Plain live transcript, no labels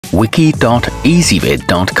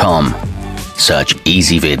wiki.ezvid.com. Search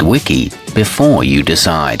Ezvid Wiki before you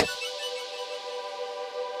decide.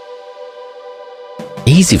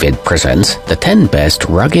 Ezvid presents the 10 best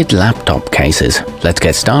rugged laptop cases. Let's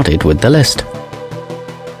get started with the list.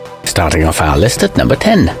 Starting off our list at number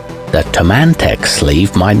 10. The tomantek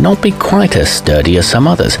sleeve might not be quite as sturdy as some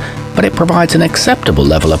others, but it provides an acceptable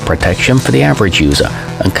level of protection for the average user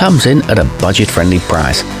and comes in at a budget-friendly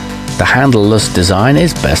price. The handleless design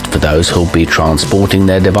is best for those who'll be transporting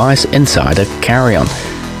their device inside a carry-on.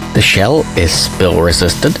 The shell is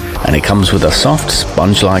spill-resistant and it comes with a soft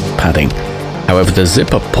sponge-like padding. However, the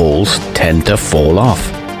zipper pulls tend to fall off.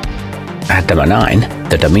 At number 9,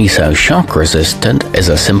 the Domiso shock resistant is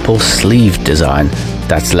a simple sleeve design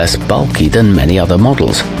that's less bulky than many other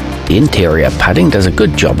models. The interior padding does a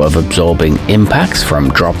good job of absorbing impacts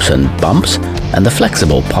from drops and bumps, and the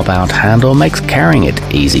flexible pop-out handle makes carrying it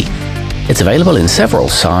easy. It's available in several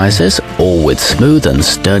sizes, all with smooth and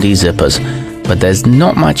sturdy zippers, but there's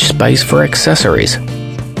not much space for accessories.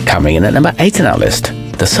 Coming in at number 8 in our list,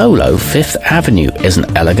 the Solo 5th Avenue is an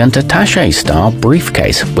elegant attaché-style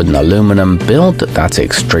briefcase with an aluminum build that's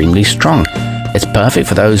extremely strong. It's perfect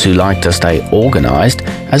for those who like to stay organized,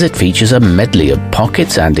 as it features a medley of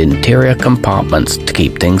pockets and interior compartments to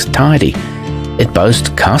keep things tidy. It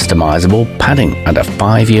boasts customizable padding and a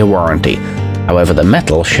 5-year warranty. However, the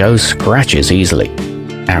metal shows scratches easily.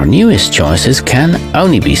 Our newest choices can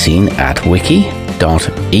only be seen at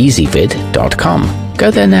wiki.ezvid.com.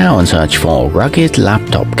 Go there now and search for rugged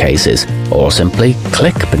laptop cases, or simply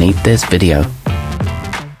click beneath this video.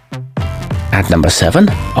 At number 7,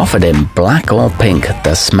 offered in black or pink,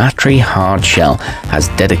 the smatree hard shell has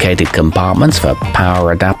dedicated compartments for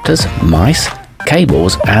power adapters, mice,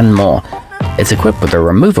 cables, and more. It's equipped with a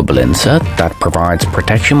removable insert that provides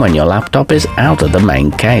protection when your laptop is out of the main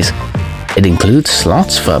case. It includes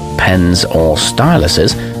slots for pens or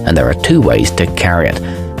styluses, and there are 2 ways to carry it,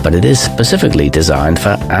 but it is specifically designed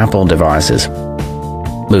for Apple devices.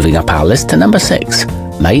 Moving up our list to number 6.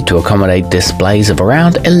 Made to accommodate displays of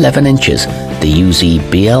around 11 inches, the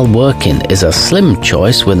uzbl work-in is a slim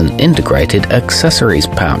choice with an integrated accessories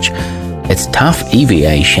pouch. Its tough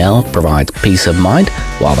EVA shell provides peace of mind,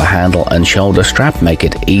 while the handle and shoulder strap make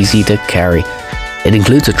it easy to carry. It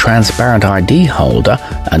includes a transparent ID holder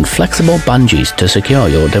and flexible bungees to secure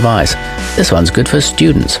your device. This one's good for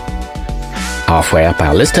students. Halfway up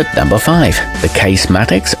our list at number 5, the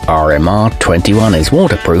casematix RMR21 is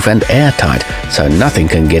waterproof and airtight, so nothing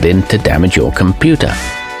can get in to damage your computer.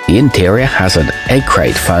 The interior has an egg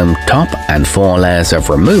crate foam top and 4 layers of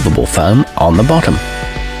removable foam on the bottom.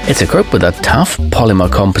 It's equipped with a tough polymer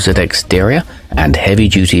composite exterior and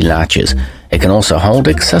heavy-duty latches. It can also hold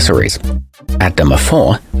accessories. At number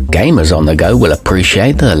 4, gamers on the go will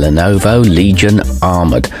appreciate the Lenovo Legion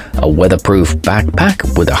Armored, a weatherproof backpack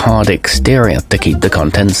with a hard exterior to keep the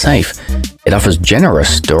contents safe. It offers generous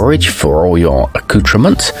storage for all your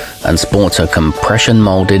accoutrements and sports a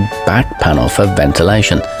compression-molded back panel for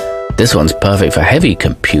ventilation. This one's perfect for heavy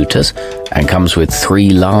computers and comes with 3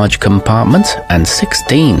 large compartments and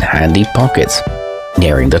 16 handy pockets.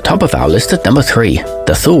 Nearing the top of our list at number 3,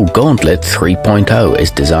 the Thule Gauntlet 3.0 is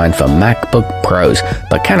designed for MacBook Pros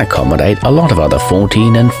but can accommodate a lot of other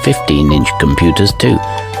 14 and 15-inch computers too.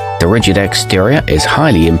 The rigid exterior is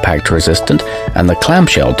highly impact resistant, and the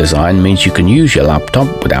clamshell design means you can use your laptop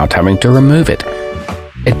without having to remove it.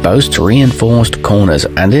 It boasts reinforced corners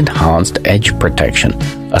and enhanced edge protection.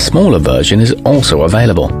 A smaller version is also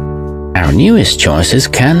available. Our newest choices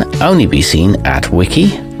can only be seen at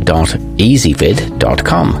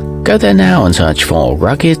wiki.ezvid.com. Go there now and search for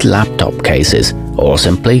rugged laptop cases, or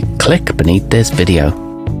simply click beneath this video.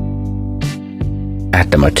 At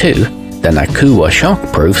number 2, the nacuwa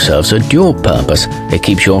shockproof serves a dual purpose. It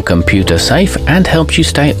keeps your computer safe and helps you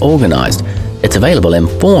stay organized. It's available in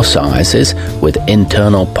 4 sizes with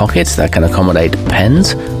internal pockets that can accommodate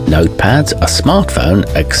pens, notepads, a smartphone,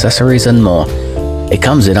 accessories, and more. It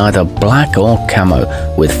comes in either black or camo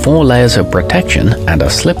with 4 layers of protection and a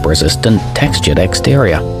slip-resistant textured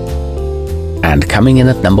exterior. And coming in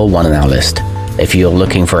at number 1 on our list, if you're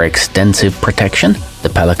looking for extensive protection, the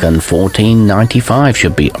Pelican 1495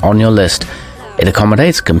 should be on your list. It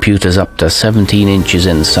accommodates computers up to 17 inches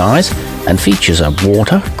in size and features a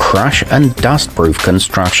water, crush, and dust-proof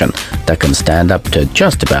construction that can stand up to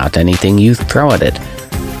just about anything you throw at it.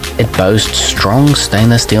 It boasts strong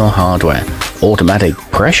stainless steel hardware, automatic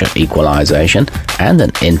pressure equalization, and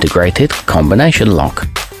an integrated combination lock.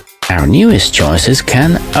 Our newest choices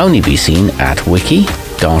can only be seen at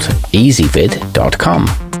wiki.ezvid.com.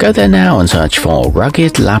 Go there now and search for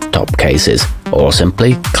rugged laptop cases, or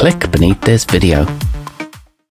simply click beneath this video.